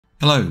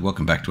Hello,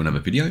 welcome back to another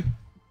video.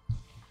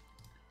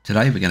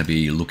 Today we're going to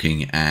be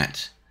looking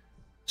at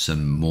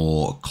some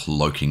more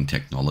cloaking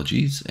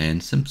technologies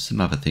and some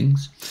other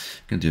things.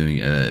 I'm going to be doing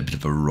a bit of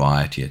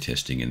variety of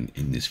testing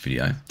in this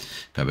video,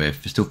 but we're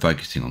still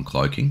focusing on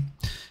cloaking.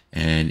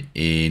 And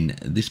in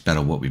this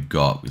battle, what we've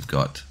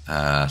got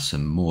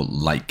some more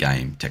late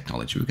game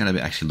technology. We're going to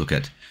actually look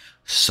at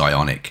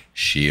psionic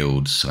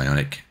shields,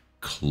 psionic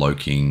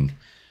cloaking,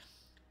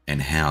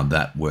 and how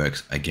that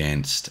works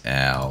against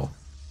our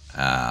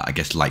I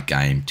guess late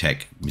game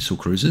tech missile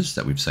cruisers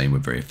that we've seen were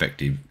very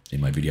effective in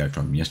my video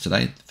from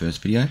yesterday, the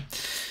first video.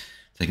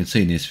 So you can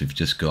see in this we've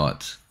just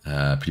got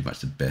pretty much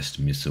the best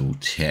missile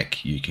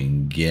tech you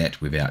can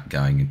get without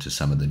going into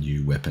some of the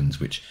new weapons,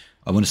 which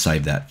I want to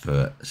save that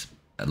for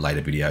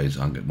later videos.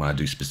 I'm going to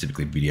do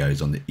specifically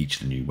videos on each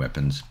of the new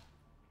weapons.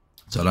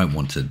 So I don't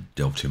want to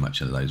delve too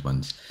much into those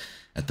ones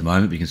at the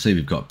moment. But you can see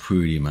we've got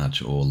pretty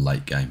much all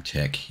late game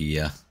tech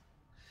here.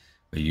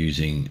 We're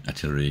using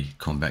artillery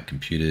combat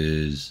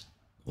computers,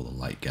 all the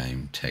late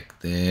game tech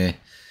there,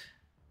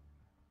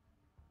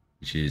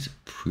 which is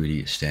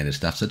pretty standard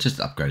stuff. So just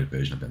an upgraded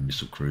version of our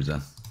missile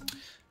cruiser.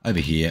 Over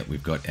here,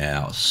 we've got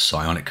our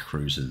psionic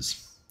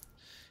cruisers.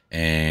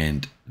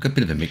 And we've got a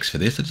bit of a mix for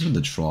this. I just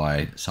wanted to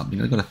try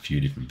something. I've got a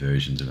few different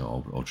versions and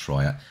I'll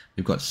try it.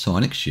 We've got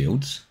psionic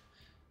shields.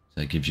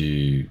 So it gives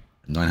you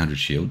 900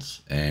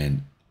 shields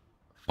and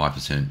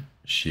 5%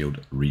 shield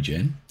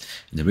regen.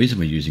 And the reason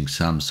we're using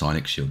some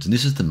psionic shields, and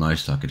this is the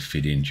most I could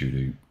fit in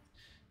due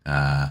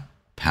to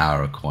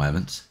power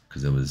requirements,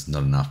 because there was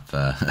not enough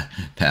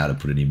power to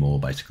put any more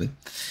basically,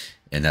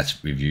 and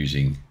that's with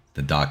using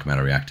the dark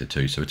matter reactor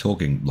too. So we're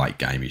talking late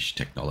game-ish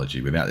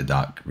technology. Without the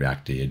dark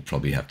reactor, you'd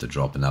probably have to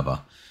drop another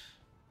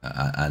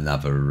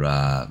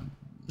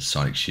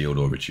psionic shield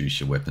or reduce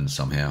your weapons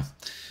somehow.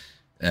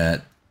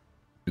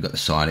 We've got the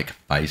psionic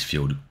phase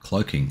field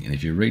cloaking, and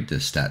if you read the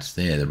stats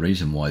there, the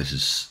reason why this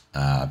is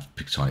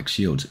picked psionic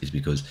shields is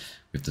because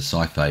with the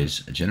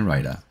psi-phase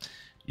generator,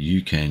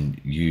 you can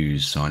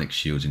use psionic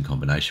shields in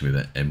combination with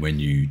it, and when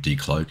you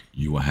decloak,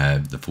 you will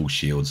have the full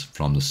shields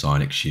from the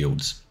psionic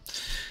shields.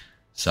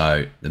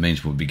 So that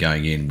means we'll be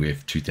going in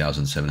with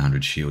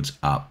 2,700 shields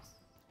up,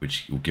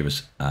 which will give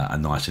us a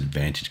nice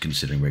advantage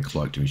considering we're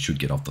cloaked, and we should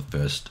get off the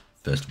first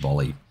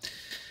volley.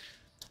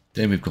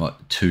 Then we've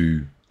got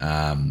two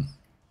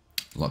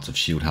lots of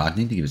shield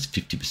hardening to give us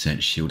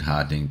 50% shield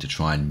hardening to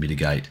try and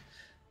mitigate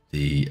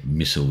the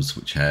missiles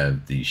which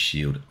have the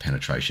shield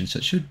penetration. So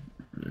it should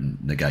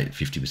negate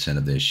 50%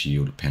 of their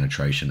shield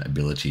penetration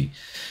ability,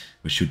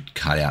 which should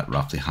cut out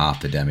roughly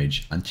half the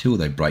damage until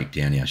they break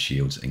down our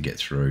shields and get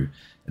through.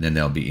 And then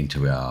they'll be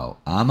into our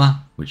armor,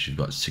 which we've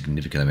got a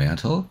significant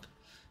amount of,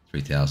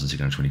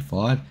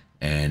 3,625.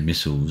 And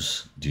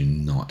missiles do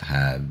not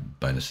have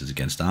bonuses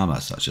against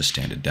armor, such as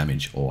standard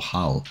damage or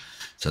hull.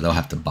 So they'll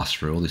have to bust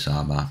through all this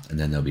armor, and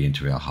then they'll be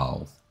into our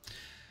hull.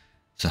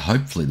 So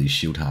hopefully these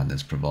shield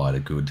hardeners provide a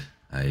good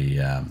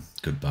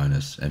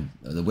bonus. And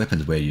the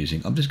weapons we're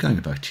using, I'm just going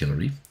with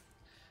artillery.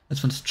 I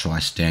just want to try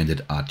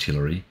standard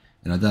artillery.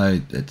 And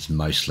although it's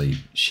mostly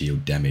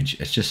shield damage,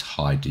 it's just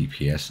high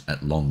DPS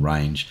at long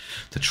range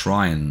to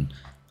try and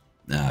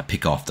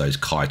pick off those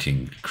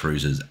kiting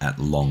cruisers at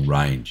long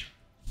range.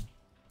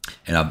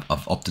 And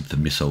I've opted for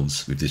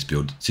missiles with this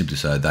build simply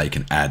so they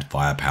can add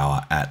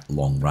firepower at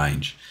long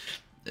range.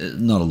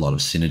 Not a lot of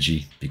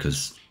synergy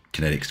because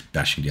kinetics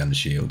bashing down the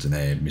shields and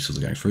their missiles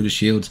are going through the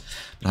shields,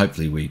 but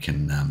hopefully we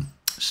can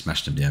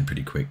smash them down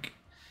pretty quick.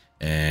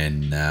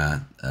 And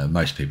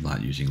most people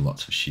aren't using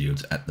lots of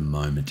shields at the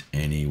moment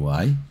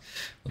anyway,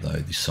 although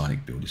this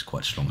psionic build is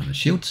quite strong on the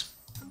shields.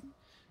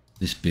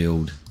 This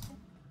build,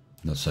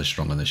 not so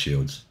strong on the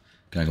shields.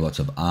 Going lots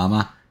of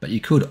armor, but you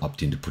could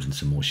opt in to put in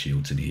some more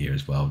shields in here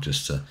as well,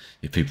 just to,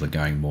 if people are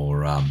going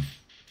more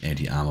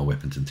anti-armor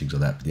weapons and things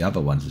like that. But the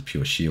other ones is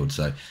pure shield,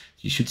 so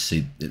you should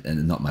see,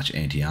 and not much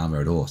anti-armor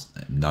at all,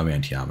 no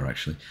anti-armor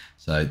actually.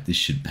 So this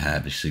should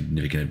have a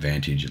significant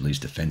advantage, at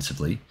least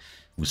defensively.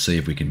 We'll see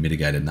if we can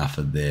mitigate enough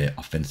of their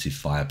offensive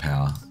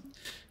firepower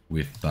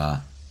with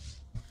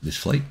this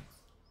fleet.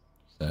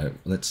 So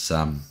let's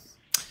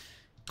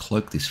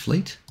cloak this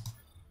fleet.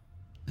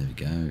 There we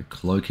go,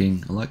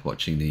 cloaking. I like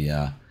watching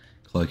the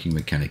cloaking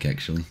mechanic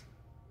actually.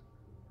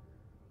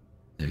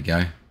 There we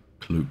go,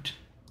 cloaked.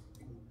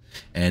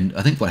 And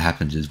I think what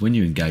happens is when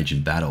you engage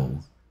in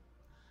battle,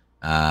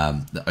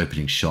 the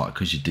opening shot,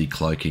 because you're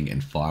decloaking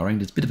and firing,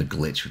 there's a bit of a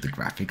glitch with the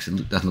graphics.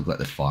 It doesn't look like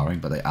they're firing,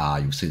 but they are.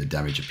 You'll see the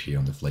damage appear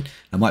on the fleet.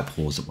 I might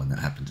pause it when that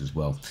happens as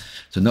well.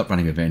 So not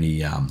running with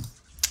any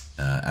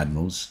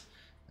admirals.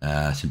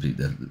 Simply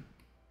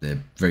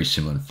they're very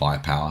similar in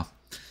firepower.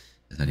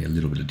 There's only a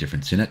little bit of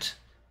difference in it.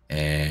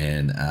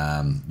 And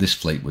this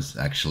fleet was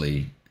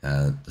actually,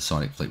 the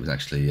psionic fleet was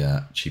actually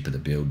cheaper to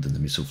build than the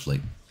missile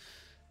fleet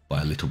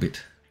by a little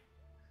bit.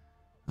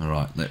 All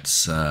right,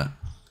 let's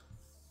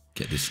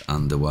get this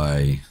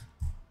underway.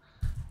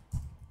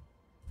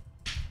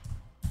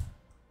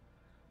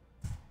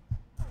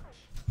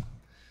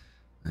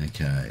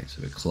 Okay,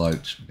 so we're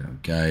cloaked, we're going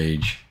to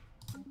engage.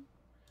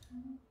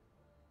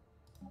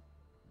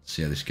 Let's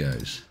see how this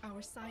goes. Our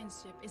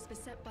Hardeners ship is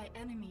beset by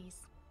enemies.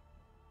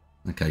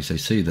 Okay, so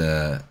see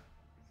the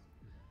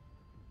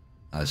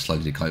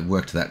slowly decay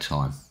worked to that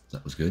time.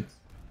 That was good.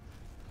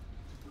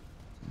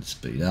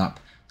 Speed up.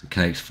 The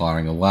Kinetic's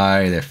firing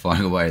away. They're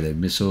firing away their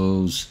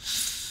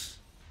missiles.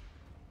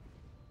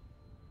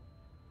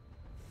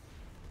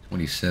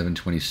 27,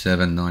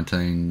 27,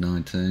 19,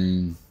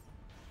 19,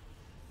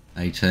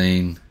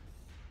 18.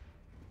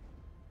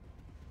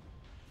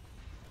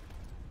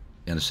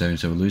 Down to 7,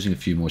 so we're losing a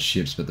few more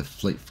ships, but the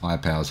fleet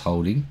firepower is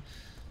holding.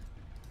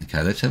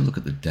 Okay, let's have a look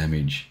at the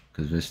damage,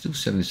 because we're still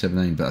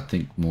 70-17, but I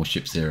think more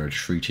ships there are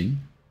retreating.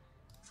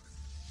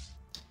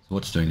 So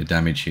what's doing the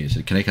damage here? So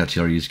the kinetic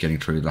artillery is getting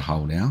through the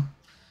hull now.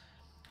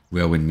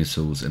 Whirlwind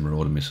missiles and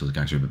marauder missiles are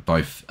going through, but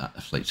both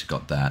fleets have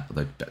got that.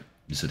 Although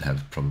this would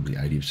have probably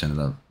 80% of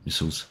the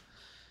missiles.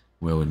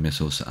 Whirlwind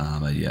missiles,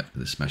 armor, yep,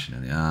 they're smashing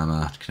down the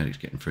armor. Kinetic's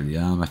getting through the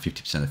armor,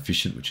 50%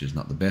 efficient, which is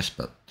not the best,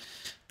 but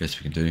best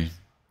we can do.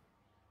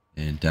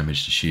 And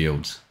damage to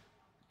shields.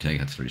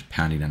 Kinetic artillery is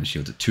pounding down the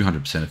shields at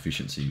 200%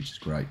 efficiency, which is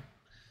great.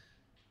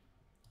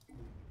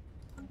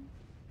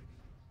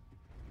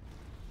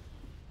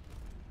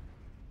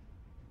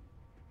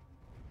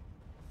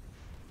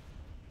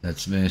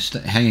 That's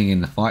hanging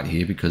in the fight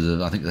here because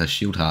of, I think, those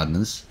shield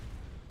hardeners.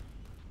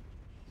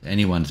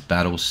 Anyone's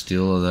battle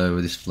still,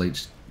 although this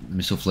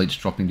missile fleet's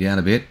dropping down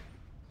a bit.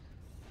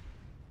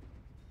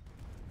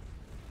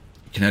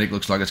 Kinetic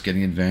looks like it's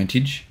getting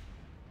advantage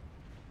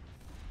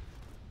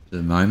for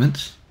the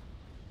moment.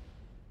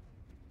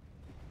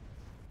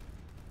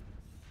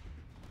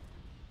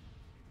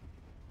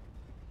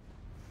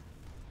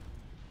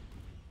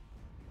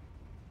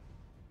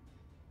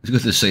 It's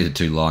good to see the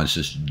two lines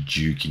just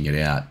duking it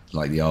out,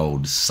 like the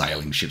old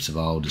sailing ships of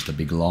old, just a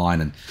big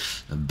line, and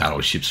the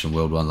battleships from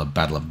World War I, the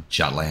Battle of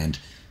Jutland,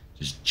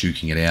 just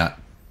duking it out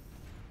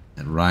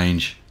at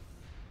range.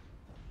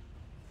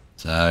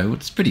 So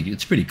it's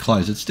pretty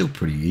close. It's still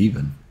pretty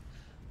even.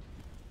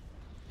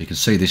 You can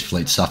see this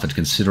fleet suffered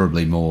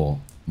considerably more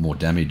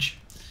damage.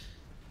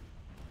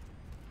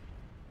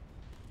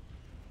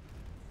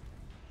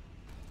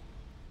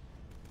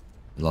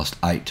 We lost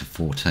 8 to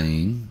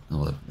 14,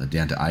 or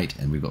down to 8,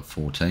 and we've got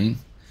 14.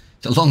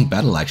 It's a long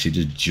battle, actually,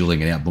 just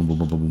dueling it out. Boom, boom,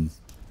 boom, boom, boom.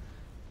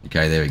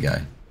 Okay, there we go.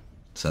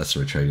 So that's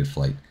the retreated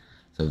fleet.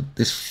 So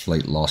this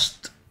fleet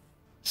lost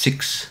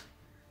 6,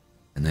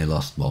 and they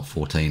lost, well,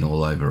 14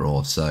 all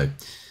overall. So,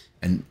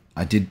 and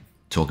I did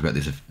talk about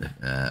this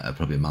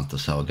probably a month or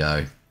so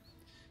ago,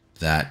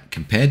 that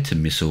compared to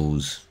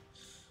missiles,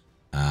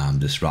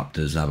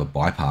 disruptors, and other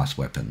bypass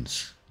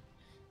weapons,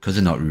 because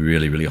they're not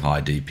really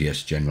high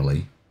DPS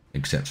generally,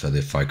 except for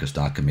their focused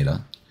arc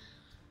emitter,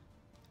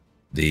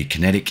 the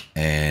kinetic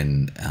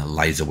and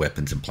laser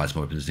weapons and plasma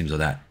weapons and things like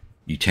that,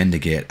 you tend to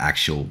get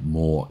actual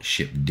more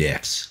ship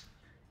deaths.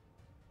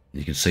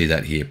 You can see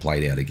that here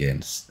played out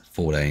again,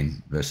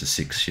 14 versus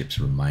 6 ships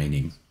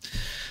remaining.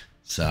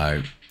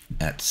 So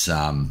that's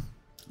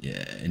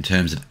yeah, in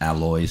terms of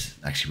alloys,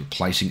 actually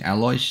replacing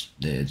alloys,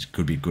 there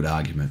could be a good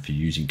argument for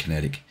using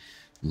kinetic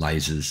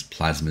lasers,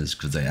 plasmas,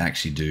 because they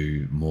actually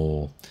do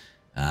more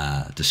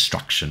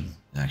destruction,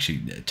 actually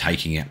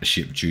taking out the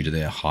ship due to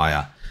their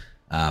higher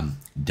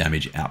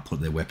damage output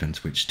of their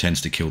weapons, which tends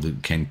to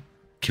can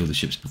kill the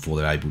ships before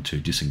they're able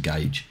to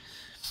disengage.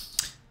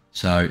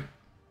 So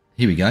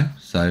here we go.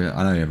 So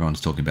I know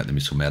everyone's talking about the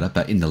missile meta,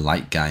 but in the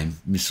late game,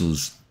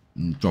 missiles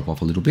drop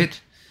off a little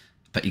bit,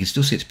 but you can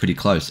still see it's pretty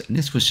close. And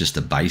this was just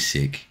a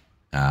basic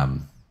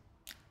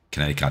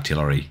kinetic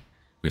artillery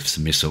with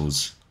some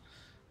missiles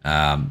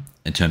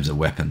in terms of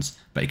weapons,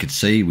 but you could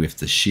see with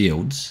the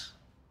shields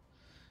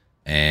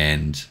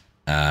and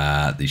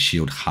the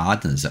shield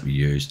hardeners that we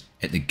used,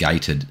 it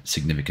negated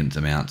significant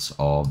amounts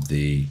of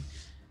the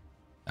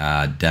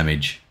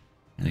damage,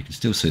 and you can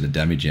still see the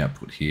damage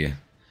output here,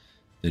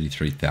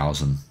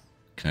 33,000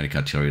 kinetic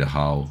artillery to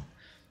hull.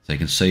 So you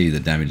can see the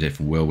damage there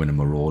from whirlwind and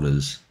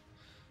marauders.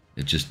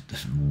 It's just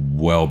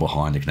well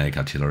behind the kinetic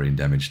artillery in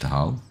damage to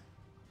hull.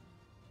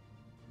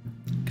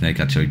 Kinetic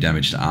artillery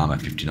damage to armor,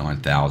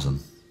 59,000. You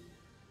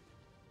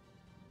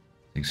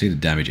can see the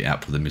damage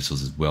output of the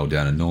missiles is well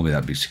down, and normally that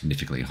would be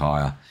significantly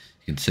higher.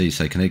 You can see,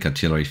 say, kinetic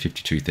artillery,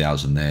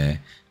 52,000 there,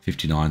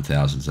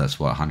 59,000, so that's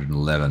what,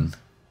 111.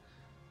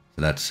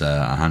 So that's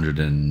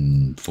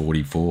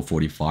 144,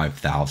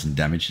 45,000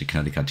 damage the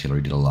kinetic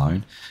artillery did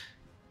alone.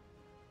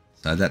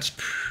 So that's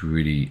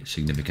pretty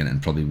significant,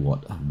 and probably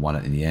what won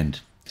it in the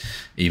end.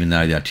 Even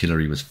though the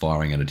artillery was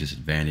firing at a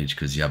disadvantage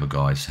because the other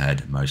guys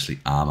had mostly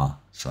armor.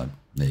 So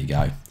there you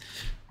go.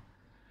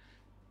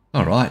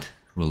 All right.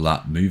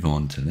 We'll move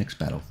on to the next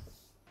battle.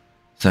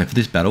 So for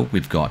this battle,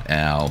 we've got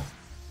our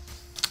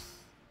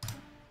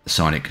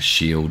Psionic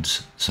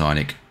shields,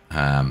 Psionic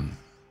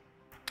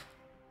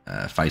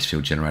face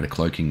field generator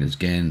cloaking is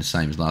again the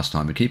same as last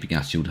time. We're keeping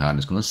our shield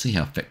hardeners. Going to see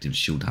how effective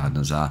shield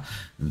hardeners are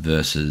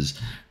versus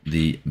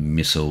the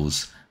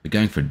missiles. We're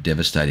going for a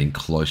devastating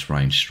close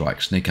range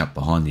strike. Sneak up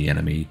behind the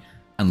enemy,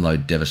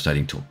 unload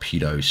devastating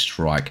torpedo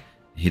strike,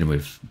 hit them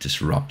with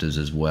disruptors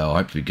as well.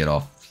 Hopefully get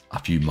off a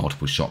few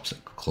multiple shots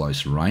at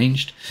close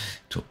ranged.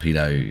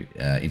 Torpedo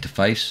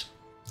interface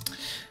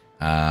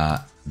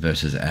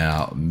versus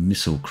our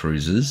missile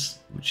cruisers,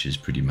 which is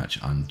pretty much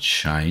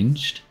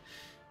unchanged.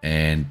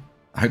 And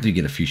hopefully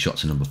get a few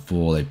shots in them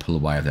before they pull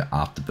away of their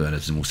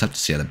afterburners, and we'll have to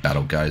see how the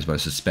battle goes, but I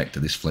suspect that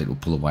this fleet will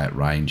pull away at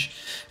range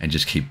and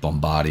just keep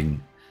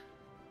bombarding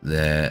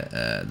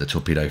the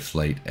torpedo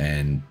fleet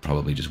and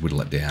probably just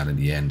whittle it down in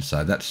the end.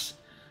 So that's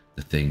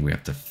the thing, we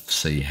have to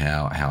see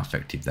how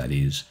effective that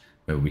is,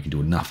 whether we can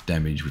do enough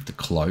damage with the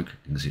cloak,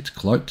 because it's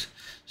cloaked,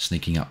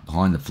 sneaking up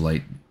behind the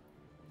fleet,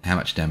 how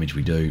much damage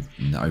we do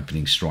in the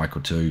opening strike or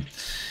two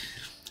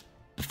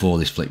before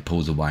this fleet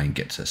pulls away and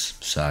gets us.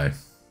 So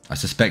I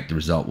suspect the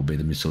result will be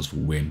the missiles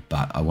will win,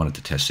 but I wanted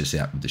to test this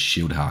out with the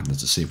shield hardeners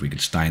to see if we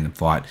could stay in the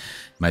fight,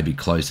 maybe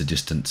close the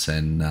distance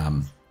and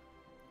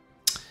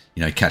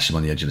you know, catch them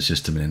on the edge of the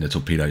system, and then the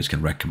torpedoes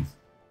can wreck them.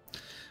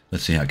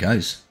 Let's see how it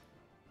goes.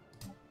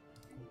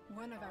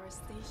 One of our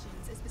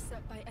stations is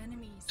beset by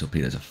enemies.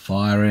 Torpedoes are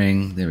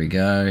firing. There we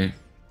go.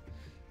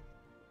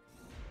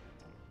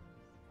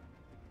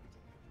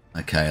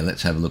 Okay,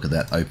 let's have a look at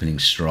that opening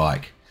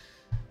strike.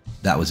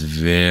 That was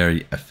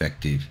very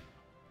effective.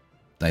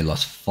 They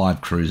lost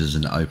 5 cruisers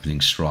in the opening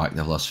strike.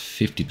 They've lost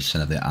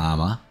 50% of their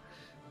armor.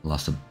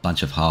 Lost a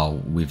bunch of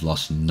hull. We've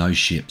lost no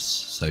ships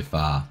so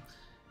far.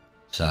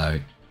 So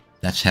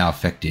that's how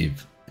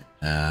effective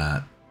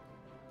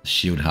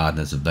shield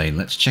hardeners have been.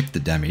 Let's check the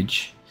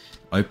damage.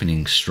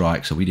 Opening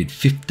strike. So we did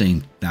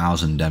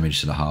 15,000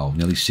 damage to the hull.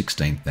 Nearly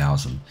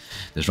 16,000.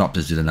 The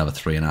Disruptors did another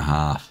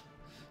 3.5.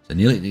 So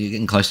nearly, you're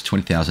getting close to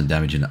 20,000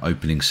 damage in the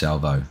opening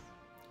salvo.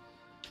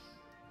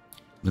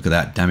 Look at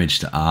that damage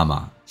to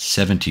armor.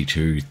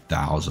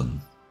 72,000.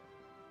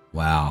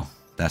 Wow,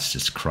 that's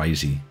just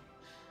crazy.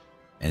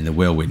 And the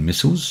whirlwind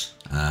missiles,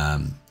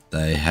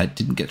 they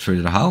didn't get through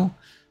to the hull.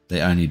 They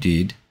only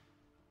did.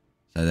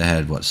 So they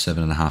had what,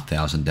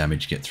 7,500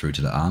 damage get through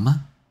to the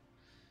armor.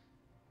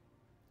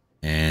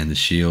 And the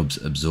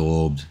shields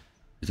absorbed.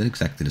 Is that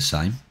exactly the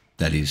same?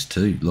 That is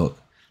too. Look,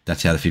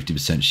 that's how the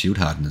 50% shield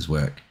hardeners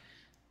work.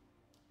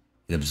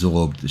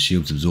 The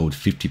shields absorbed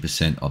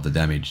 50% of the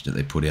damage that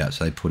they put out.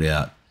 So they put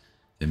out,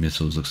 their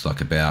missiles looks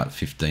like about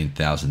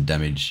 15,000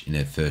 damage in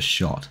their first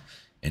shot,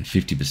 and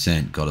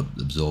 50% got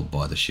absorbed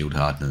by the shield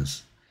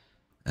hardeners.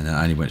 And it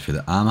only went through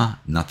the armor,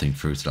 nothing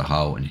through to the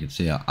hull. And you can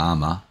see our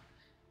armor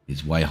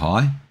is way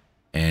high,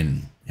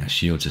 and our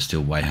shields are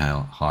still way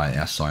high,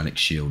 our psionic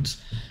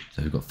shields.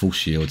 So we've got full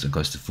shields and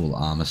close to full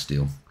armor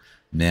still.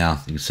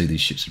 Now you can see these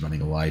ships are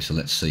running away, so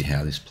let's see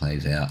how this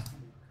plays out.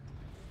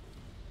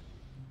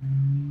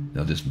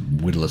 They'll just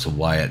whittle us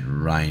away at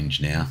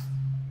range now.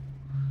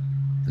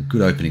 A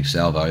good opening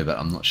salvo, but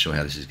I'm not sure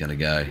how this is going to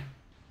go.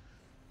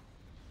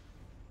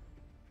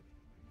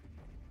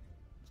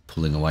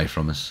 Pulling away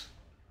from us.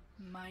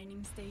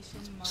 Mining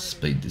station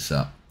Speed this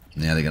up.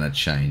 Now they're going to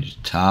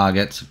change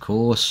targets, of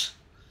course.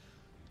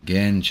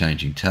 Again,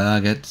 changing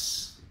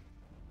targets.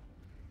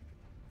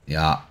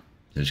 Yeah,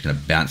 they're just going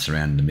to bounce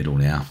around in the middle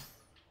now.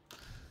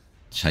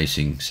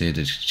 Chasing, see,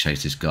 they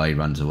chase this guy, he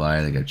runs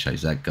away. They go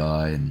chase that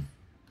guy, and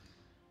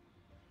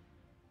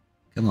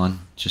come on,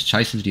 just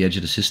chase him to the edge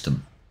of the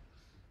system.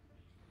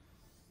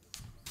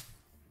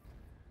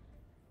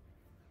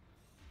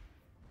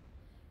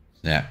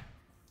 Yeah.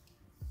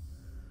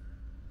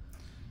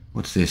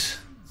 What's this?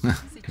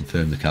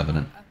 Confirm the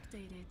covenant.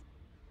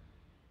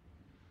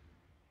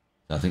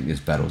 I think this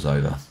battle's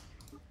over.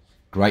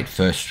 Great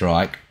first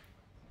strike,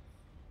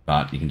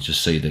 but you can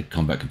just see the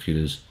combat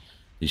computers.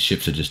 These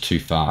ships are just too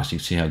fast. You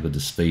can see how good the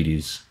speed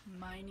is.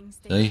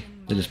 See?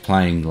 They're just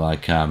playing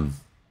like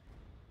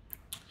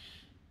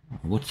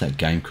what's that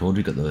game called?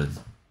 We've got the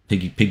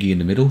piggy in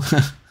the middle.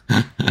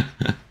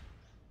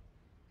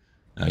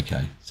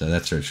 Okay, so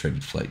that's a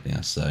retreated fleet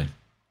now. So,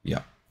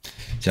 yeah.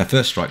 So our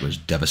first strike was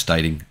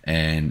devastating,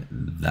 and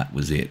that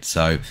was it.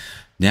 So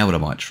now what I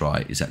might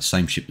try is that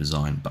same ship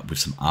design, but with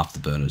some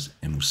afterburners,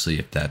 and we'll see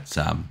if that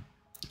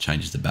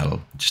changes the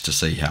battle, just to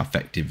see how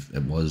effective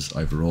it was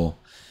overall.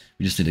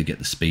 We just need to get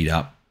the speed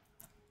up.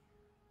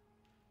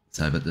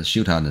 So, but the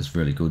shield hardener is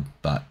really good,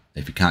 but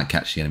if you can't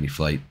catch the enemy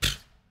fleet,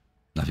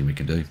 nothing we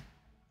can do.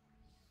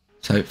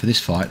 So for this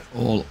fight,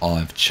 all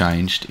I've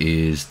changed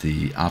is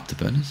the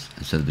afterburners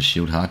instead of the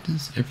shield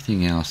hardeners.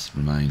 Everything else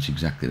remains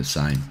exactly the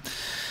same.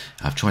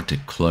 I've tried to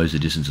close the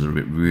distance a little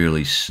bit,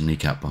 really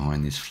sneak up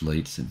behind this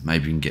fleet. So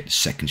maybe we can get the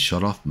second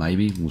shot off,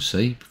 maybe, we'll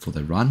see, before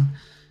they run.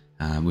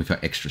 We've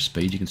got extra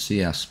speed. You can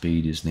see our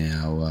speed is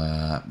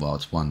now, well,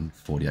 it's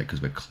 148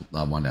 because we're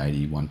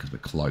 181 because we're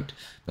cloaked.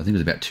 But I think it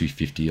was about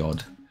 250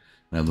 odd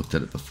when I looked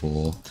at it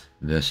before,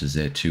 versus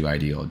their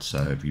 280 odd.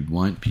 So we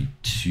won't be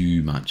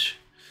too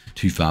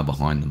far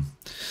behind them.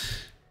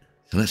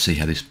 So let's see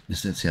how this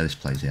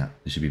plays out.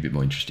 This should be a bit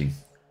more interesting.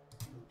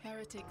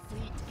 Heretic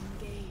fleet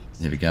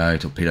engaged. There we go.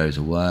 Torpedoes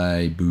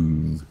away.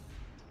 Boom.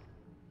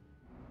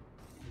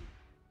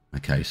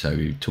 Okay, so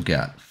we took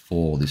out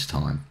 4 this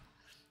time.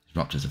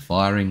 Disruptors are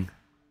firing.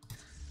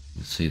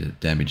 You'll see the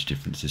damage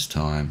difference this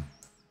time.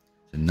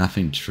 So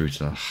nothing through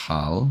to the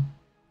hull.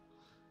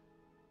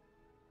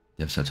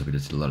 The other side torpedo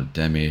did a lot of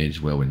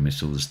damage. Whirlwind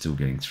missiles still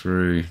getting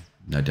through.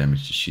 No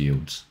damage to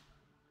shields.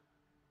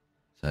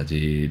 So I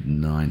did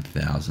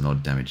 9,000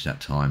 odd damage that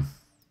time.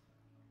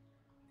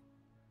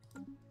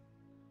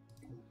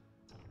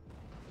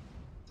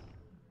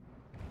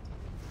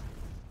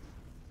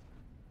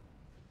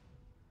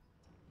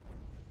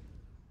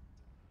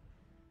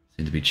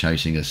 Seem to be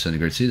chasing a certain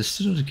degree. See, they're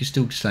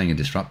still staying in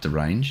disruptor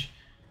range.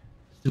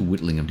 Still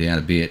whittling them down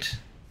a bit.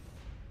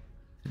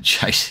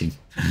 Chasing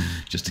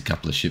just a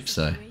couple of ships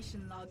though.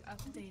 Operation log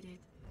updated.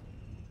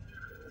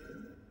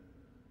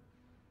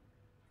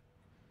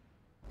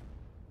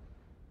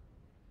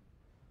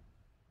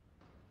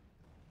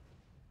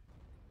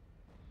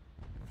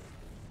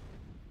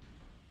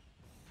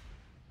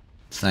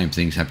 Same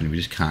thing's happening, we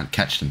just can't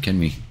catch them, can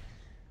we?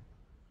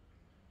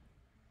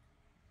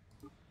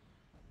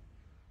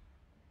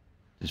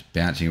 Just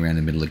bouncing around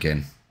the middle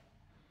again.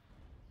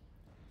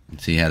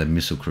 And see how the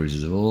missile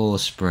cruisers are all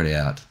spread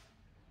out.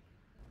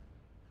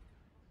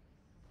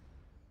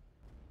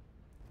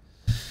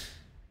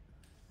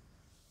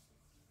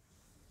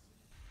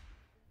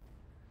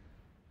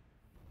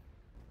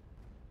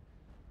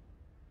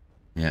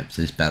 Yep,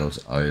 so this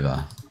battle's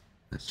over.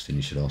 Let's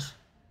finish it off.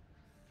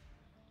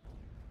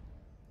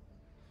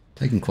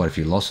 Taking quite a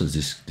few losses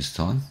this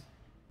time.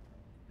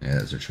 Yeah,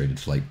 that's a retreated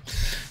fleet.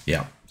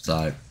 Yeah,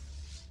 so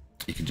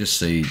you can just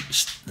see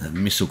the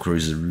missile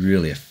cruisers are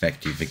really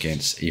effective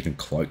against even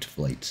cloaked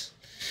fleets.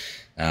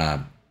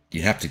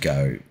 You have to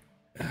go,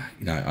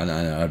 you know,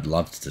 I'd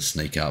love to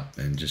sneak up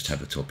and just have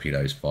the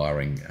torpedoes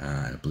firing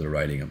and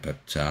obliterating them,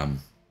 but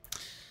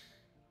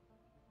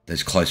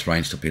those close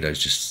range torpedoes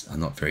just are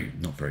not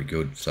very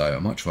good. So I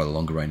might try the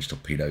longer range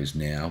torpedoes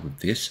now with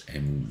this,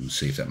 and we'll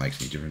see if that makes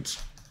any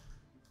difference.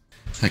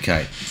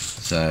 Okay,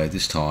 so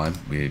this time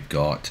we've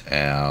got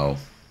our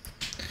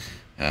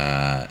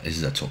this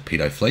is a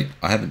torpedo fleet.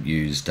 I haven't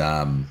used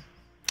the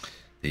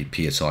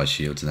PSI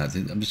shields and that.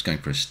 I'm just going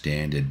for a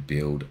standard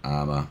build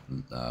armor,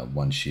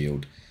 one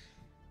shield,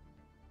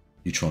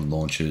 neutron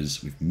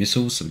launchers with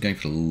missiles. So we're going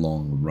for the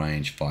long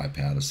range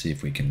firepower to see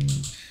if we can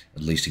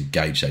at least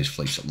engage those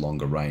fleets at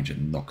longer range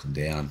and knock them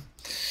down.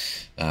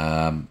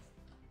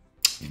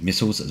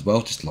 Missiles as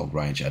well, just long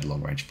range, add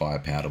long range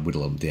firepower to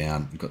whittle them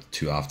down. We've got the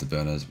 2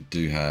 afterburners. We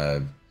do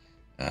have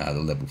the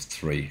level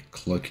 3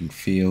 cloaking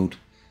field.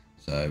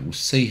 So we'll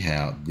see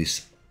how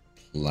this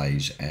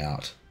plays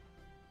out.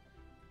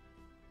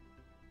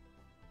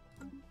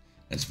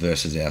 That's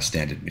versus our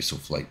standard missile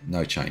fleet.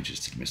 No changes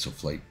to the missile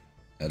fleet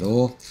at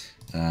all.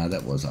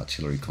 That was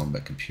artillery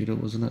combat computer,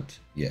 wasn't it?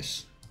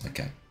 Yes.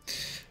 Okay.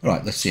 All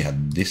right, let's see how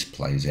this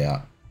plays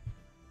out.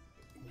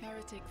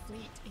 Heretic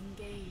fleet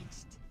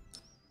engaged.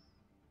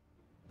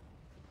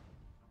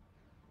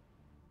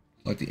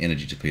 Like the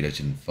energy torpedoes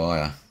didn't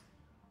fire.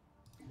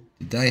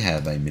 Did they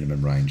have a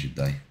minimum range, did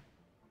they?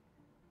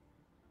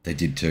 They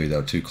did too. They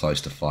were too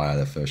close to fire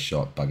their first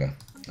shot. Bugger.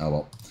 Oh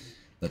well.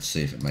 Let's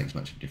see if it makes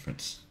much of a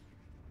difference.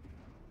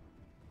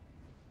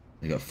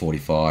 They got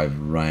 45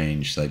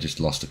 range, so they just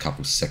lost a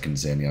couple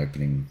seconds there in the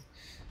opening.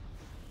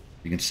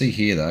 You can see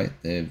here though,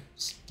 they've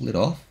split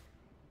off.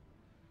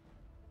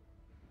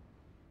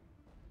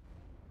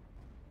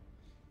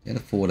 Down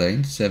to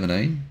 14,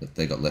 17, but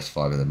they got less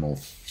fire, then more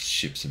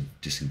ships have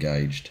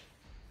disengaged.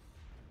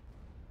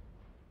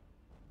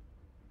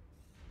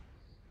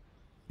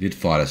 We did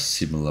fight a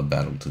similar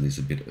battle to this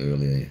a bit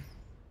earlier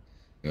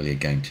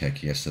game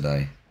tech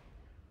yesterday.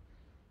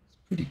 It's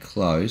pretty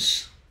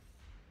close.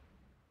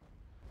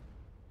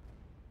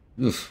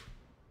 Oof.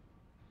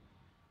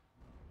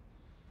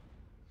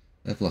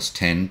 They've lost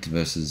 10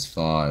 versus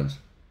 5.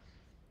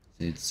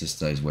 It's just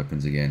those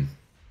weapons again.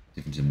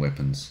 Difference in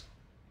weapons.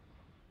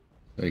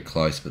 Very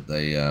close, but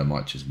they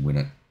might just win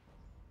it.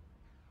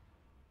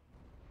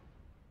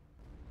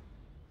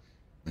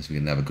 Unless we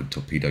can have a good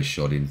torpedo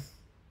shot in.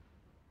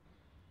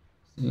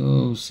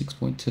 Oh,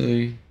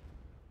 6.2.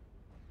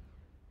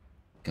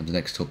 Comes the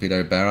next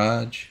torpedo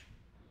barrage.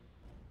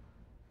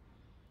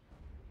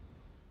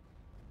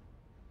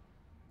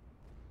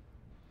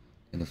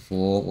 And a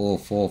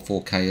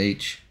 4K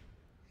each.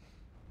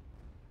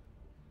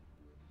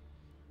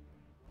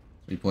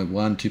 3.1,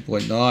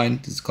 2.9.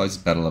 This is the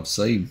closest battle I've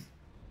seen.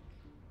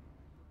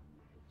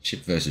 Ship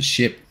versus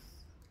ship.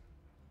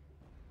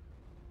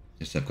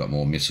 Just they've got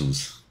more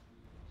missiles.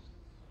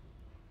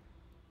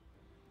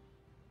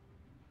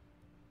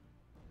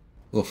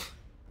 Oof.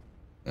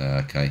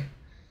 Okay.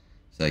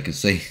 So you can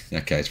see,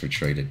 okay, it's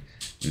retreated.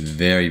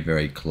 Very,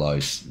 very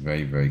close.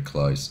 Very, very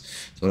close.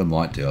 So what I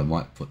might do, I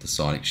might put the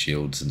psionic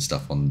shields and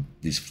stuff on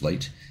this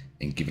fleet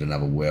and give it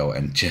another whirl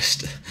and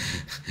just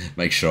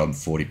make sure I'm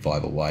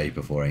 45 away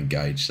before I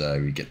engage. So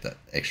we get that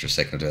extra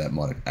second or two. That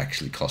might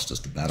actually cost us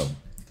the battle.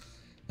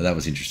 But that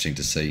was interesting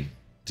to see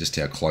just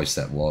how close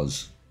that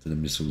was to the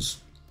missiles.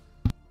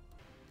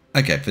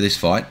 Okay, for this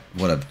fight,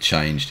 what I've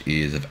changed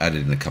is I've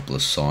added in a couple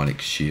of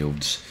psionic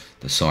shields,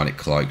 the psionic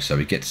cloak, so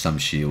we get some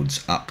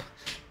shields up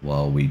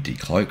while we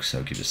decloak, so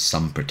it gives us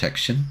some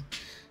protection,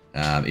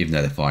 even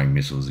though they're firing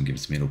missiles and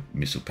gives us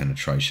missile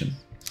penetration.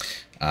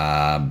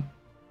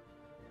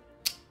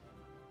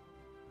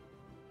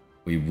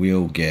 we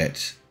will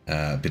get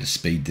a bit of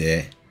speed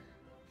there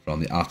from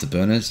the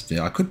afterburners.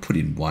 I could put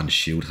in one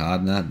shield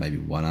hardener, maybe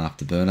one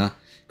afterburner,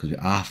 because we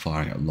are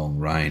firing at long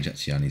range.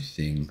 That's the only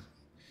thing.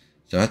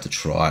 So I have to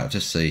try it,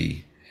 just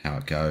see how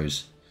it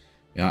goes.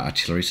 We are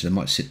artillery, so they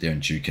might sit there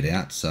and duke it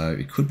out. So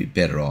it could be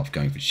better off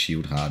going for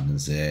shield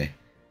hardeners there.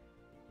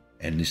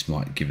 And this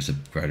might give us a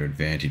greater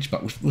advantage.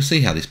 But we'll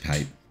see how this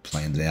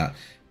plans out,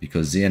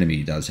 because the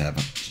enemy does have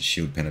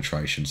shield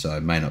penetration, so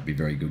it may not be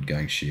very good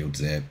going shields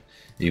there,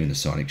 even the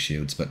sonic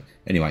shields. But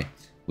anyway,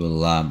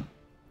 we'll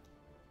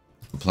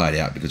play it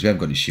out, because we haven't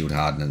got any shield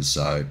hardeners,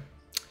 so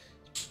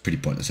it's pretty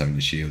pointless having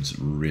the shields,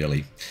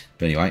 really.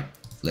 But anyway,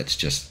 let's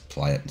just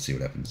play it and see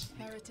what happens.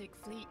 Heretic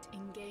fleet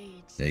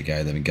engaged. There you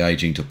go, they're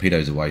engaging.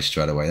 Torpedoes away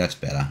straight away, that's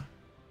better.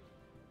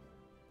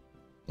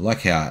 I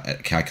like how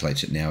it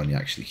calculates it now when you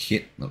actually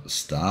hit, not the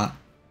start.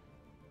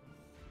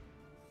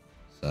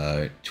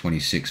 So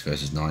 26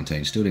 versus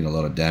 19, still doing a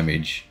lot of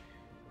damage.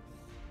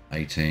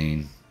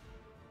 18,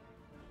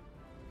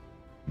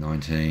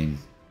 19.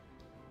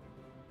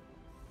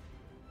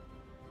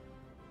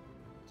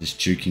 Just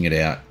juking it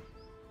out.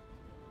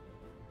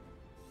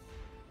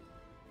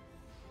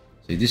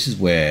 See, this is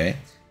where,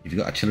 if you've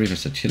got artillery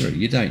versus artillery,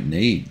 you don't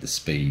need the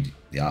speed,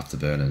 the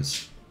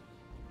afterburners,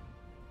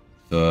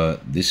 for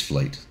this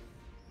fleet.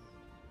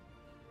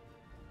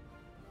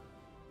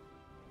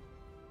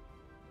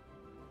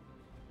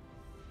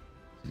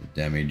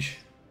 Damage.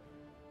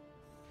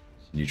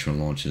 Neutron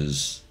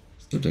launchers,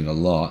 still doing a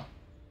lot.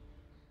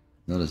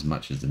 Not as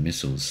much as the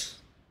missiles.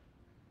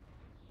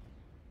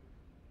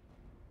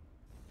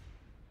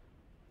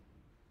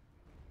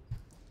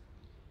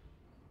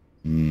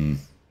 It's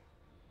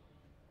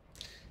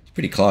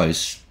pretty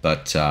close,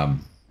 but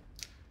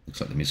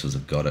looks like the missiles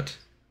have got it.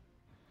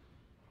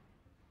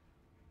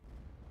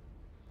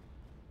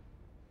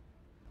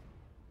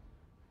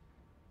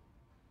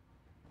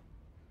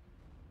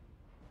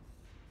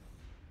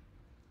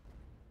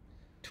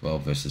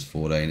 Versus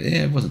 14.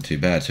 Yeah, it wasn't too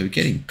bad. So we're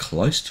getting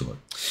close to it.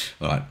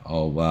 All right,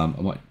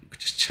 I might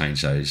just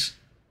change those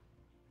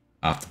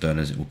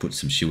afterburners, and we'll put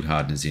some shield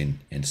hardeners in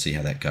and see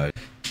how that goes.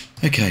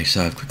 Okay,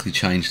 so I've quickly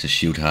changed the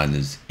shield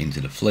hardeners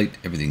into the fleet.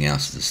 Everything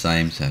else is the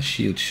same, so our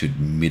shield should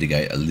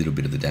mitigate a little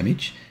bit of the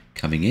damage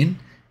coming in,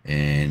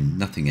 and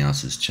nothing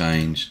else has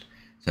changed.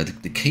 So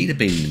the key to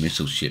beating the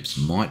missile ships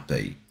might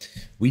be,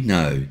 we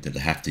know that they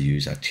have to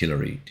use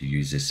artillery to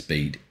use their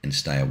speed and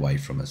stay away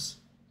from us,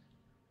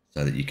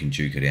 so that you can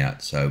juke it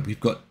out. So we've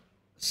got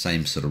the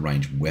same sort of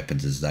range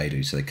weapons as they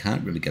do, so they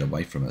can't really get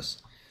away from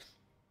us.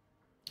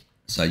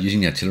 So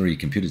using the artillery,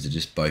 computers are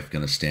just both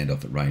going to stand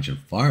off at range and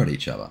fire at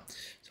each other.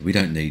 So we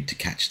don't need to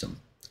catch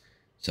them.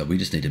 So we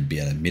just need to be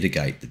able to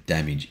mitigate the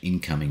damage,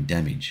 incoming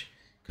damage,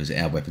 because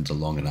our weapons are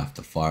long enough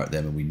to fire at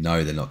them, and we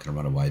know they're not going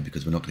to run away,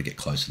 because we're not going to get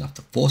close enough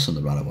to force them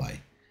to run away.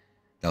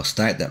 They'll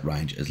stay at that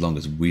range as long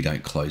as we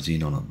don't close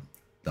in on them.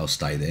 They'll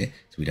stay there,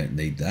 so we don't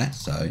need that.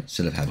 So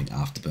instead of having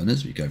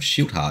afterburners, we go for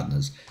shield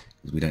hardeners,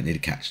 because we don't need to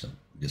catch them.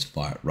 We just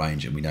fire at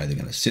range, and we know they're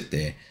going to sit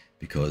there,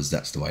 because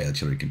that's the way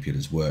artillery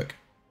computers work.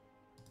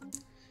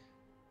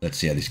 Let's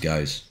see how this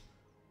goes.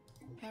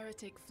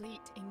 Heretic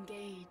fleet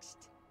engaged.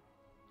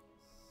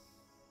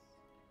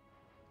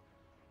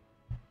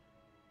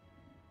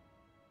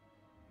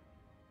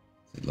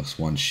 It lost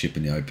one ship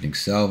in the opening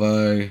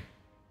salvo. You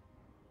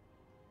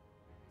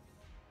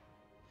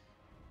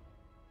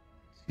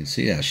can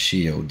see our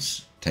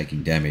shields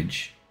taking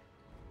damage.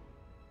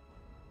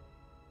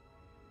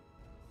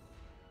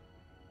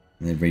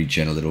 And then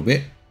regen a little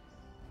bit.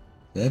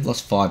 They've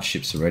lost 5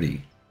 ships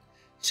already.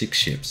 6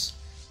 ships.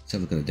 Let's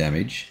have a look at the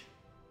damage.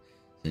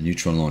 The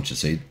neutron launcher.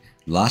 See,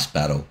 last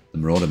battle, the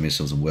Marauder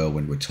missiles and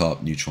Whirlwind were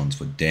top, neutrons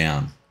were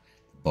down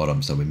the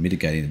bottom. So we're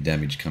mitigating the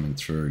damage coming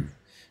through.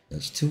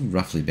 That's still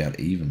roughly about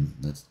even.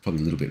 That's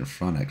probably a little bit in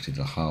front actually,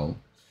 the hull.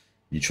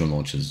 Neutron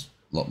launchers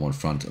a lot more in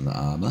front than the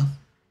armor.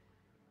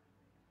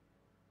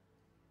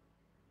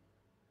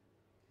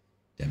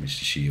 Damage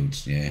to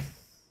shields, yeah.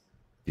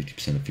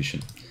 50%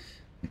 efficient.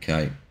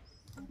 Okay.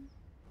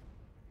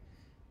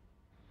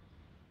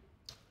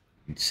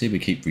 You can see we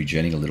keep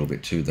regenning a little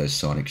bit too, those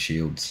sonic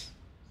shields.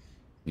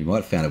 We might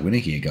have found a winner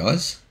here,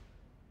 guys.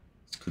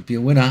 This could be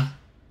a winner.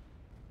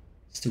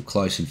 Still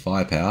close in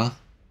firepower.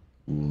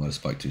 Ooh, I might have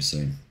spoke too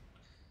soon.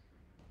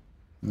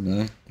 Oh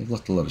no, they've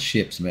lost a lot of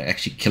ships. We're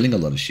actually killing a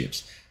lot of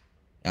ships.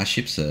 Our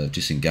ships are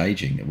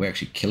disengaging, and we're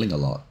actually killing a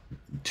lot.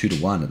 2 to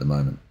 1 at the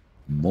moment.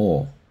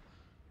 More.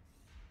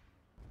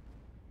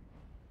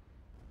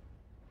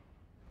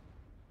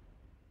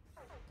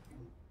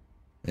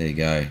 There you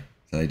go.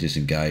 So they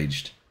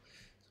disengaged.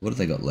 What have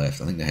they got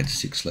left? I think they had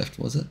 6 left,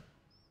 was it?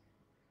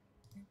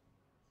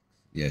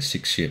 Yeah,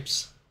 6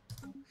 ships.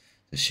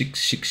 So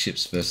 6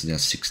 ships versus our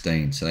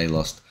 16. So they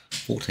lost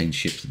 14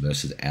 ships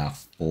versus our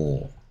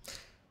 4.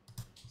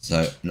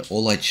 So and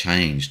all I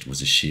changed was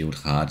the shield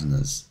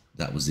hardeners.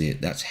 That was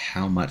it. That's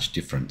how much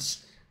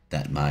difference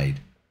that made.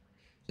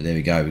 So there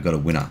we go. We've got a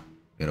winner.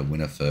 We've got a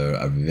winner for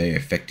a very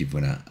effective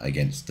winner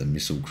against the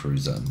missile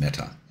cruiser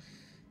meta.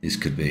 This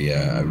could be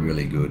a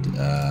really good,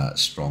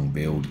 strong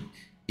build.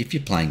 if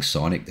you're playing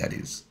Psionic, that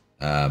is.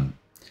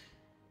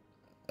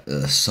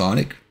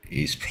 Psionic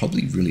is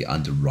probably really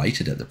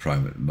underrated at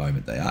the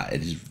moment they are.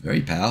 It is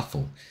very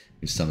powerful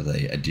with some of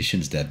the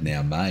additions they've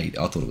now made.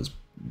 I thought it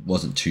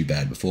wasn't too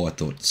bad before. I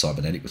thought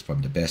Cybernetic was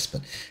probably the best,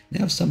 but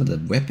now some of the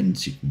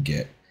weapons you can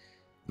get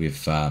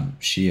with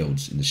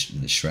shields in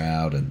the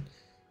shroud and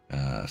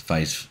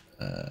phase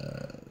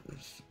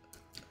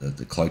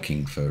the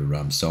cloaking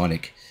for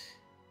Psionic.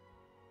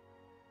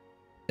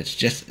 It's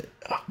just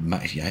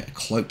a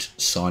cloaked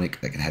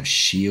Psionic that can have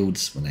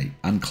shields when they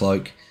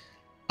uncloak,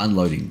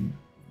 unloading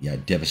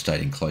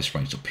devastating close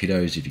range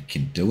torpedoes if you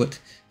can do it.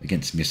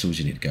 Against missiles,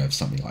 you need to go with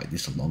something like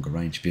this, a longer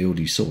range build.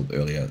 You saw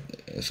earlier,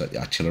 so the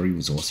artillery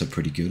was also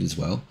pretty good as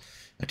well.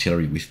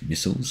 Artillery with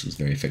missiles was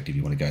very effective.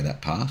 You want to go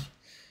that path.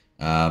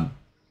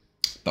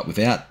 But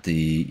without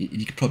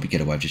you could probably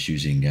get away with just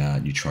using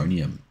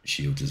neutronium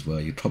shields as well.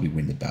 You'd probably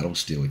win the battle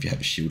still if you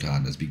have a shield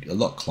hardeners. Be a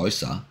lot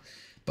closer.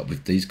 But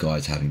with these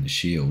guys having the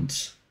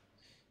shields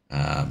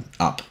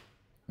up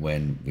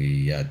when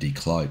we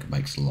decloak, it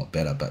makes it a lot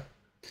better. But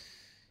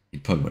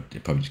you'd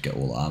probably just get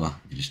all armor.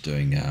 You're just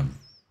doing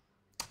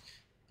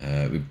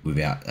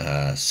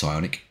without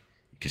psionic,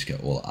 you just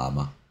get all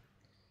armor.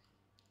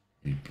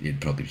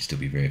 You'd probably still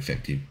be very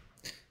effective.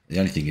 The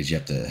only thing is you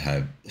have to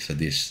have, for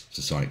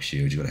psionic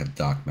shields, you've got to have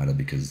dark matter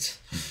because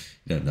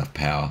you don't have enough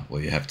power,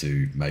 or you have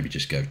to maybe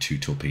just go 2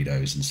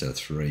 torpedoes instead of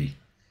 3.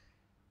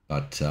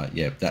 But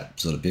yeah, that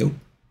sort of build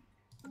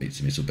beats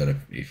the missile better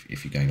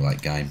if you're going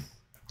late game.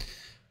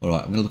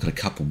 Alright, I'm going to look at a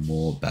couple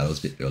more battles,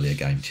 a bit earlier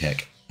game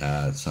tech.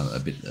 A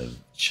bit of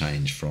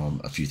change from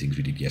a few things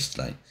we did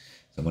yesterday.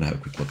 So I want to have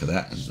a quick look at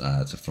that,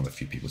 and from a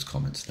few people's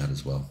comments that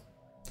as well.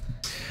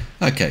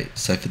 Okay,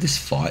 so for this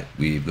fight,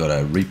 we've got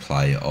a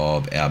replay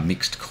of our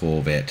mixed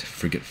Corvette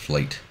frigate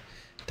fleet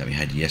that we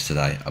had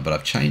yesterday, but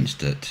I've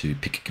changed it to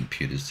Picket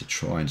computers to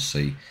try and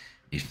see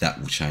if that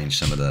will change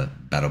some of the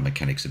battle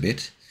mechanics a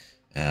bit.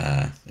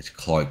 It's a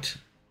cloaked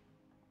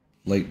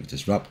fleet with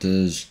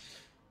disruptors,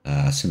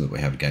 similar to what we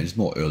have again. There's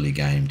more early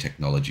game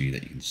technology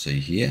that you can see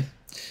here.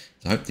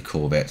 So I hope the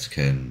Corvettes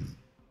can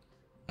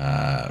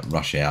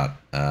rush out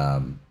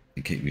and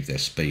keep with their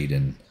speed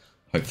and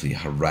hopefully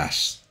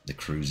harass the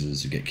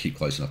cruisers who keep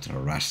close enough to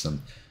harass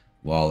them,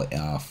 while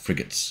our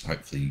frigates,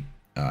 close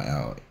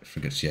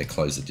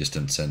the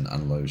distance and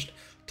unload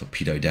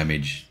torpedo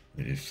damage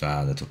with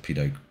the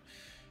torpedo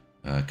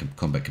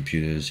combat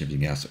computers,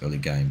 everything else early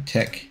game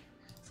tech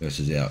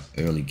versus our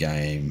early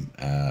game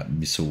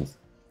missile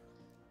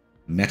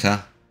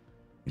meta,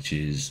 which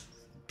is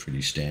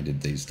pretty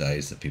standard these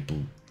days that people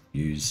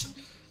use.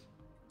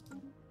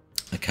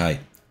 Okay,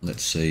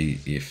 let's see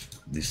if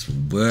this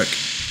will work.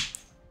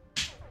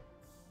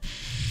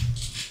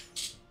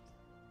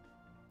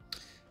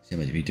 See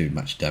if we do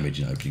much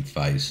damage in opening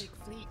phase.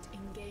 Fleet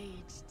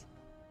engaged.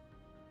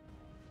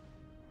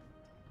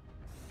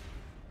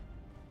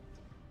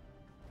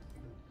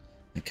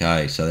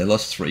 Okay, so they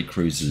lost 3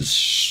 cruisers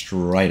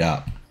straight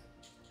up.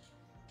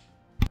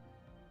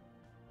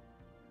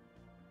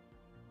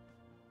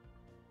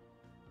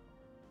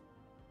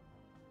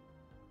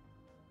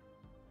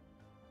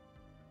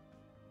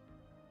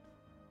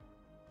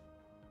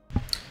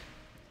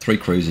 Three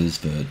cruisers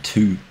for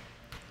 2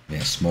 of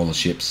our smaller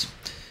ships.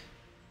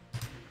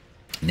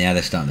 Now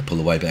they're starting to pull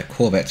away, but our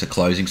corvettes are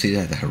closing. See,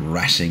 they're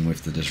harassing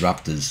with the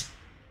disruptors.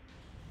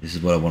 This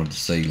is what I wanted to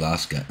see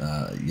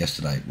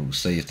yesterday. We'll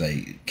see if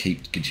they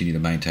continue to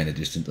maintain a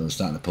distance. They're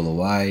starting to pull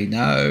away.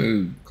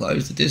 No,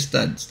 close the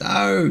distance.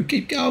 No,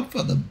 keep going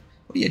for them.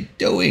 What are you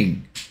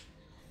doing?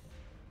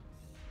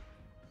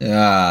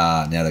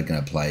 Now they're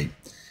going to play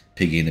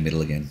piggy in the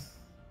middle again.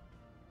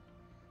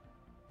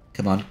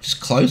 Come on, just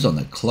close on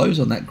that. Close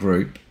on that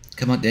group.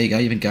 Come on, there you go.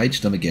 You've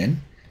engaged them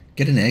again.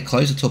 Get in there.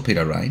 Close the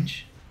torpedo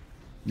range.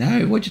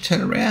 No, why'd you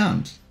turn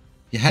around?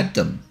 You had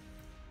them.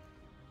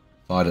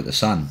 Fired at the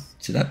sun.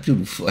 See that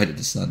beautiful fight at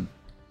the sun.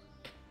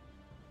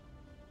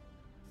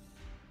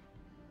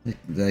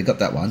 They got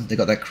that one. They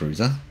got that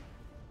cruiser.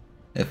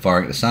 They're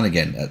firing at the sun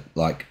again at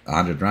like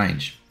 100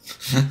 range.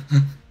 They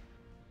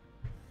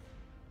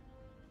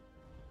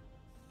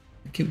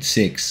killed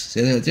 6.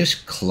 So they're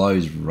just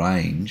close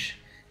range.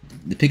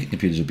 The Picket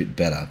computers are a bit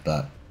better,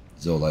 but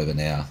it's all over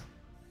now.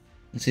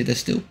 And see, they're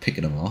still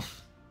picking them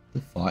off.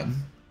 They're fighting.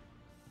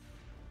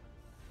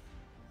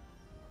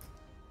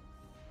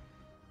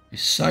 You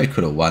so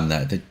could have won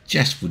that. They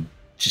would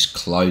just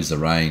close the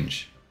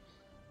range.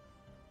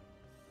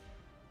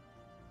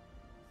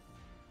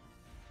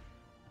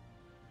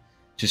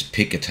 Just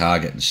pick a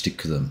target and stick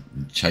to them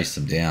and chase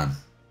them down.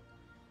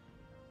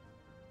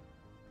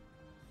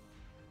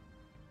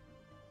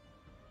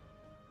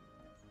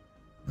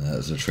 That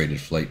was a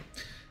retreated fleet.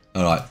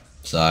 Alright,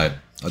 so I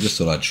just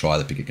thought I'd try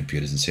the Picket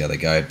computers and see how they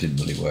go. It didn't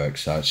really work,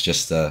 so it's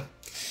just as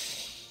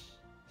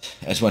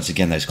once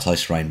again those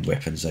close range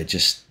weapons, they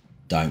just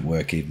don't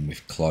work even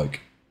with cloak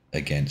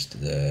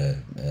against the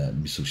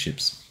missile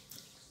ships.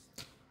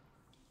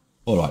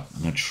 Alright,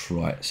 I'm going to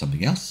try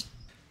something else.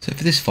 So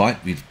for this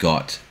fight we've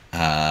got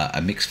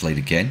a mixed fleet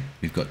again.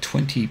 We've got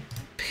 20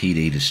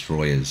 PD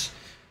destroyers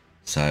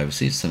So we'll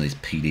see if some of these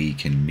PD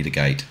can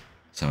mitigate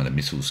some of the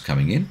missiles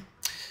coming in.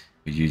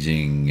 We're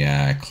using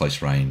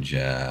close range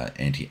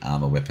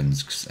anti-armor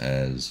weapons,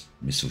 as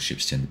missile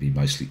ships tend to be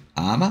mostly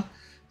armor.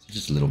 So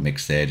just a little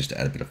mix there, just to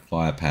add a bit of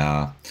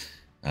firepower.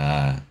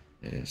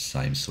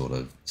 Same sort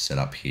of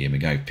setup here. We're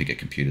going to Picket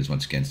Computers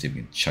once again, see if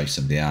we can chase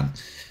them down.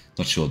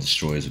 Not sure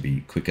destroyers will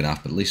be quick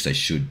enough, but at least they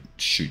should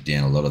shoot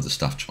down a lot of the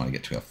stuff trying to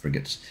get to our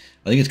frigates.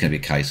 I think it's going to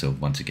be a case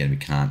of, once again, we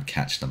can't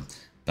catch them.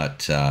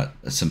 But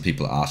some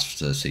people asked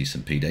to see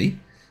some PD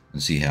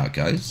and see how it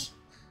goes.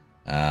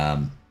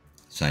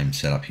 Same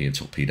setup here,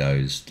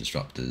 torpedoes,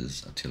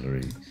 disruptors,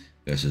 artillery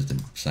versus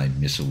the same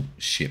missile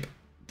ship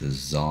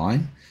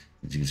design.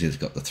 As you can see, it's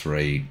got the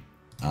 3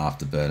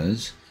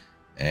 afterburners,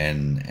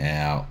 and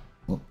our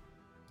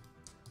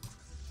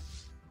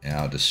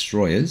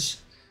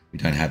destroyers, we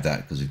don't have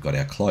that because we've got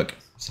our cloak.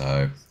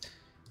 So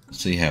we'll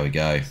see how we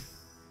go.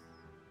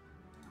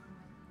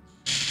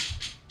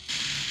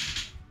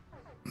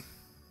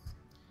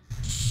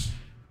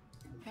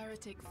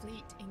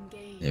 Fleet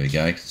engaged. There we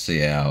go.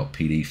 See our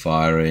PD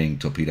firing,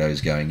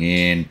 torpedoes going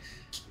in.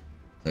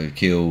 So we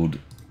killed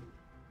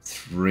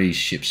 3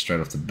 ships straight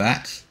off the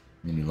bat.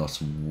 Only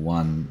lost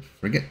 1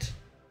 frigate.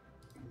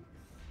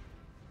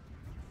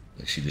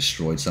 Actually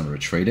destroyed some,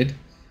 retreated.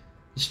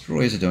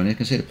 Destroyers are doing it. You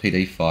can see the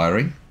PD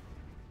firing.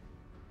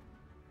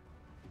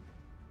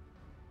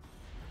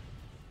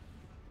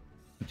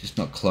 We're just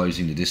not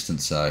closing the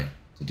distance though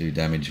to do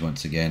damage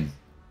once again.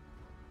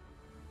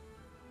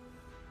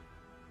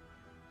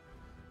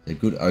 They're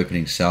good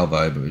opening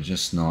salvo, but we're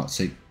just not.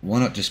 See, why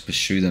not just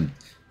pursue them?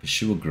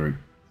 Pursue a group.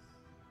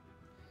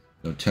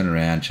 They'll turn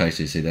around, chase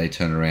this. See, they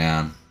turn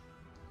around.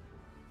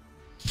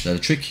 So the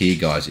trick here,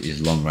 guys,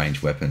 is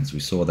long-range weapons. We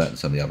saw that in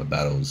some of the other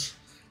battles.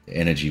 The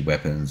energy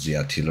weapons, the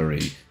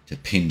artillery, to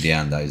pin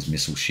down those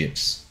missile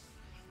ships.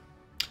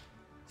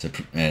 So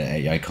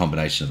a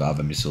combination of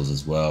other missiles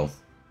as well.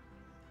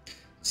 It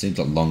seems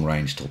like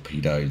long-range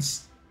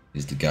torpedoes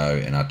is the go,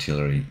 and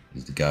artillery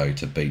is the go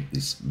to beat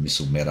this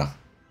missile meta.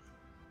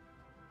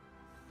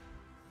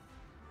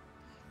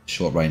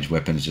 Short-range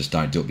weapons just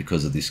don't do it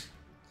because of this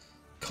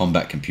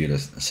combat computer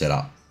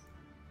setup.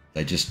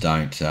 They just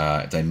don't.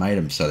 They made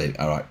them so they,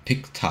 alright,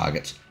 pick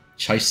targets,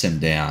 chase them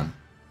down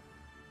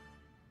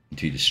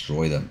until you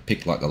destroy them.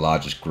 Pick like the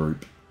largest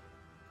group,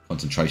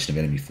 concentration of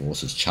enemy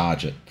forces,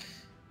 charge it,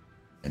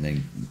 and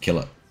then kill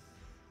it.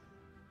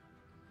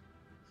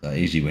 So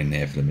easy win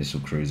there for the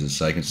missile cruisers.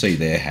 So you can see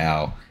there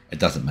how it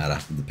doesn't matter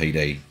for the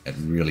PD. It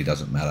really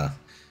doesn't matter.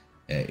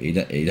 You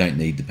don't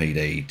need the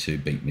PD to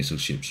beat missile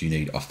ships. You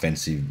need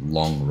offensive,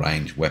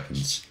 long-range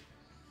weapons.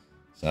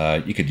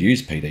 So you could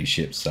use PD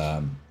ships,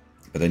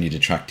 but then you're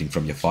detracting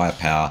from your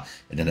firepower,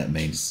 and then that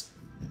means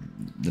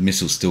the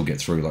missiles still get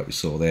through, like we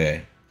saw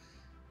there.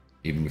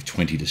 Even with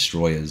 20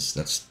 destroyers,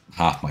 that's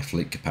half my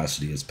fleet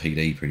capacity as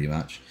PD, pretty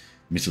much.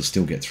 Missiles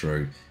still get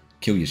through,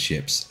 kill your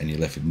ships, and you're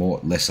left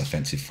with less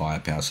offensive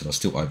firepower, so they'll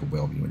still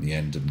overwhelm you in the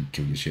end and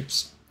kill your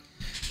ships.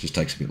 It just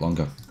takes a bit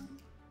longer.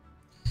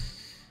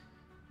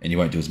 And you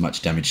won't do as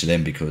much damage to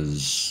them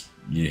because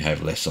you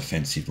have less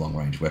offensive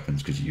long-range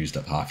weapons because you used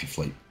up half your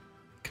fleet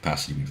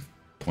capacity with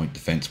point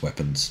defense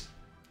weapons.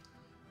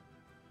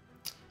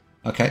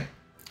 Okay.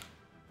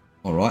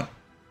 Alright.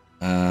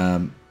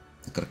 I've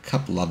got a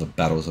couple other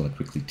battles I want to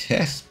quickly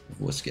test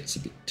before this gets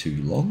a bit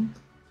too long.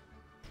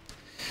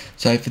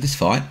 So for this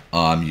fight,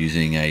 I'm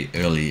using a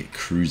early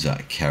cruiser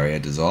carrier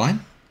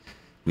design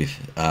with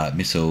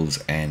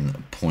missiles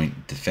and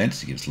point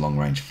defense. It gives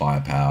long-range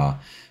firepower,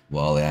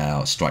 while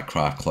our strike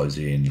craft close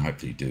in,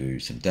 hopefully do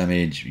some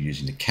damage. We're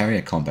using the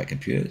carrier combat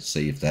computer to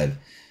see if they've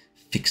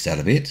fixed that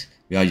a bit.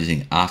 We are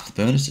using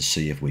afterburners to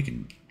see if we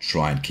can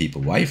try and keep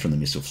away from the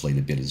missile fleet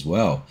a bit as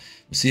well.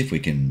 We'll see if we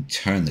can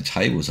turn the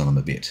tables on them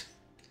a bit.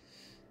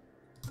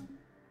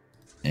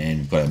 And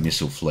we've got a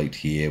missile fleet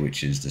here,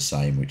 which is the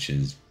same, which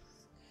has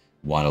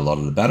won a lot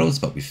of the battles,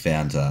 but we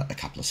found a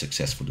couple of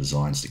successful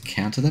designs to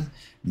counter them.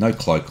 No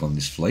cloak on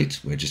this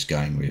fleet. We're just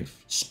going with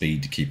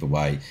speed to keep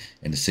away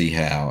and to see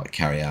how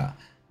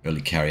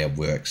early carrier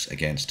works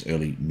against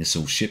early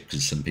missile ship,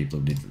 because some people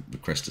did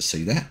request to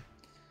see that.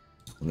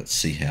 Let's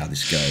see how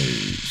this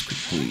goes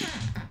quickly.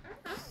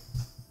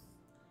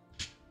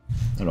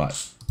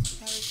 Alright.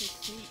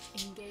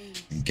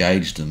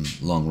 Engage them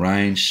long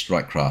range,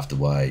 strike craft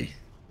away.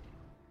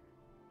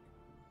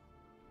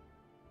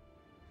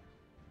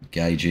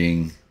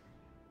 Engaging.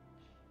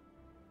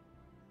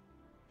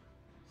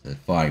 So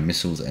firing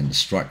missiles and the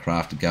strike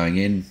craft are going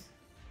in.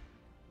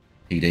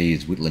 PD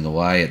is whittling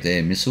away at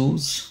their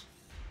missiles.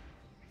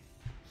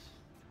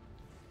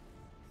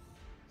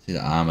 See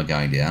the armor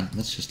going down.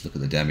 Let's just look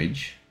at the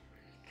damage.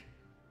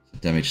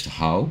 Damage to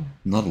hull.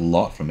 Not a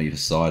lot from either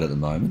side at the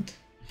moment.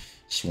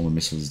 Swarm of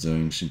missiles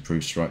doing some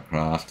improved strike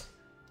craft.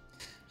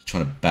 Just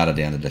trying to batter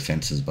down the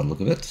defenses by the look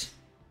of it.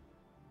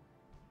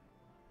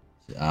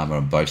 The armor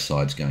on both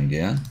sides going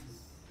down.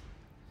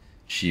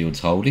 Shields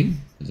holding,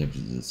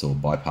 because it's all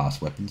bypass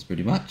weapons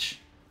pretty much.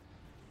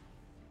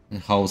 The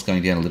hull's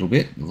going down a little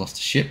bit. We've lost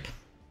a ship.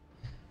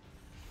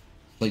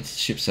 Fleet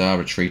ships are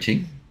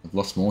retreating. We've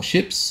lost more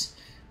ships.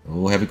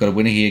 Oh, have we got a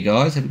winner here,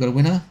 guys? Have we got a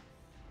winner?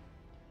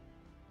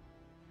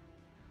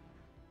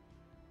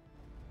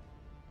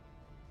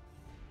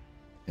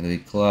 Gonna be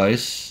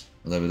close,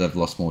 although they've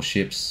lost more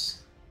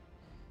ships.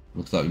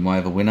 Looks like we might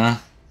have a winner.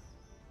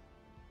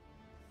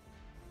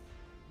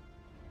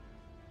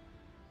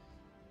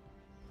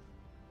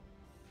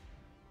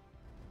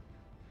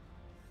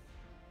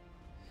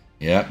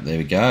 Yep, there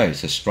we go.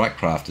 So strike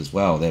craft as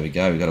well. There we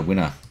go. We got a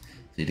winner.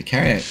 See, the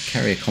carrier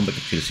combat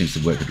computer seems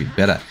to work a bit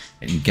better.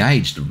 It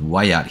engaged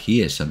way out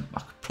here, so I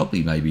could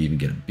probably maybe even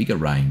get a bigger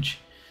range.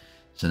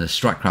 So the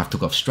strike craft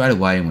took off straight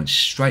away and went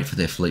straight for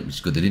their fleet, which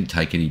is good. They didn't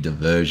take any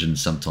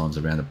diversions sometimes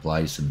around the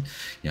place and,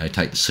 you know,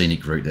 take the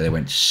scenic route. They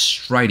went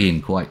straight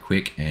in quite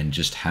quick and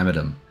just hammered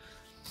them.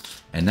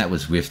 And that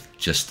was with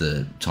just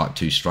the Type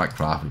 2 strike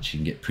craft, which you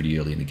can get pretty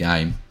early in the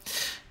game.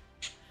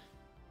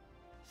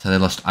 So they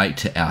lost 8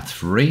 to our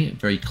 3.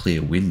 Very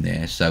clear win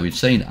there. So we've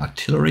seen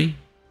artillery,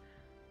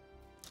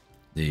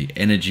 the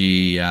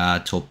energy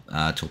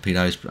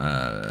torpedoes,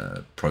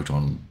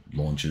 proton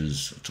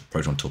launchers,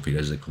 proton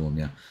torpedoes they call them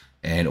now,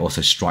 and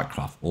also strike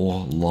craft,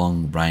 or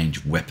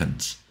long-range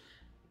weapons,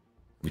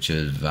 which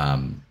have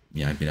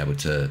you know, been able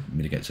to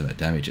mitigate some of that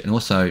damage. And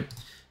also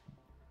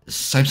the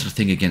same sort of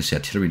thing against the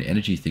artillery and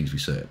energy things we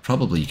saw.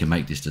 Probably you can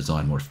make this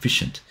design more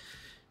efficient.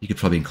 You could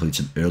probably include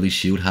some early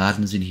shield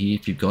hardeners in here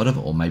if you've got them,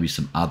 or maybe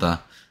some other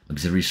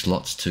auxiliary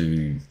slots to,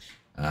 you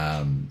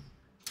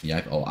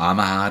know, or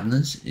armor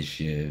hardeners if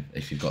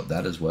you've got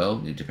that as well.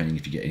 Depending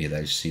if you get any of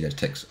those, see those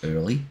techs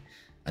early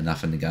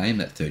enough in the game,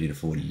 that 30 to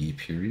 40 year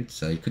period.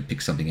 So you could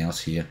pick something else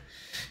here,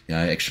 you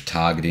know, extra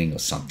targeting or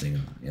something.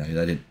 You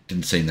know, they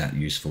didn't seem that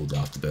useful, the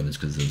afterburners,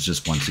 because it was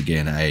just once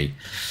again a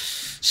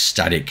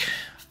static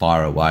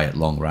fire away at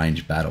long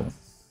range battle.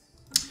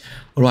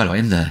 Alright, I'll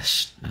end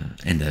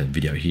the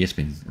video here. It's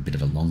been a bit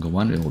of a longer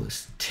one with all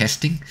this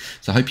testing.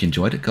 So I hope you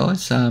enjoyed it,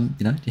 guys. You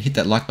know, hit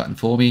that like button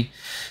for me.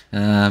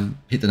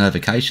 Hit the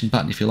notification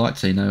button if you like,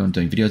 so you know I'm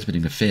doing videos. I've been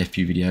doing a fair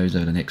few videos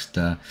over the next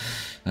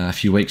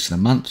few weeks and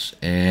a month.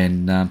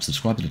 And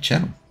subscribe to the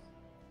channel.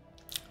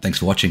 Thanks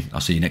for watching.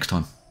 I'll see you next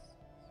time.